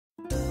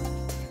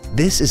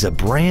This is a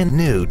brand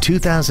new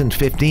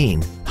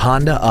 2015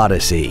 Honda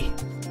Odyssey.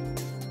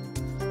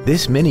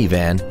 This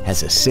minivan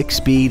has a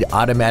 6-speed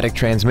automatic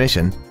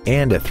transmission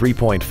and a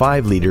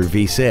 3.5-liter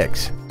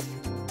V6.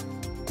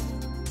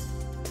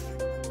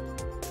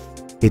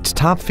 Its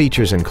top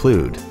features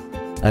include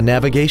a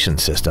navigation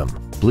system,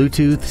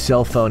 Bluetooth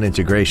cell phone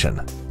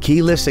integration,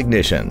 keyless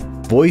ignition,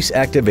 voice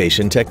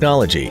activation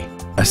technology,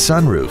 a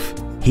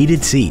sunroof,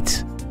 heated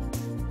seats,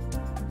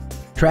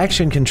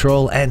 traction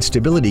control and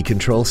stability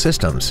control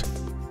systems,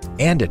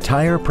 and a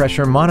tire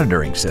pressure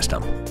monitoring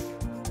system.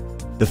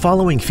 The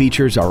following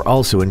features are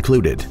also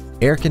included: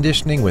 air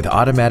conditioning with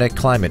automatic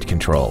climate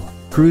control,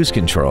 cruise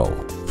control,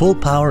 full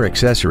power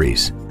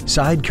accessories,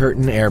 side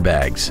curtain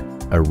airbags,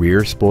 a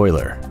rear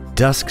spoiler,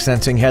 dusk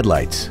sensing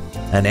headlights,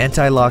 an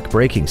anti-lock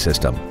braking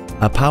system,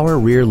 a power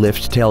rear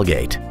lift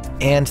tailgate,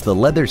 and the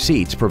leather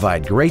seats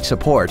provide great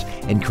support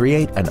and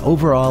create an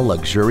overall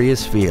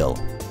luxurious feel.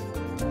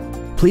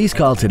 Please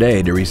call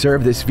today to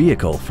reserve this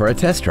vehicle for a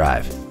test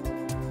drive.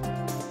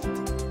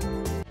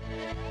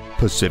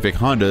 Pacific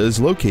Honda is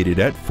located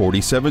at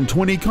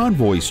 4720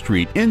 Convoy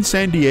Street in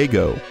San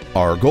Diego.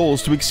 Our goal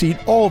is to exceed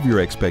all of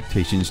your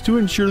expectations to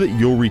ensure that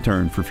you'll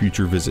return for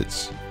future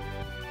visits.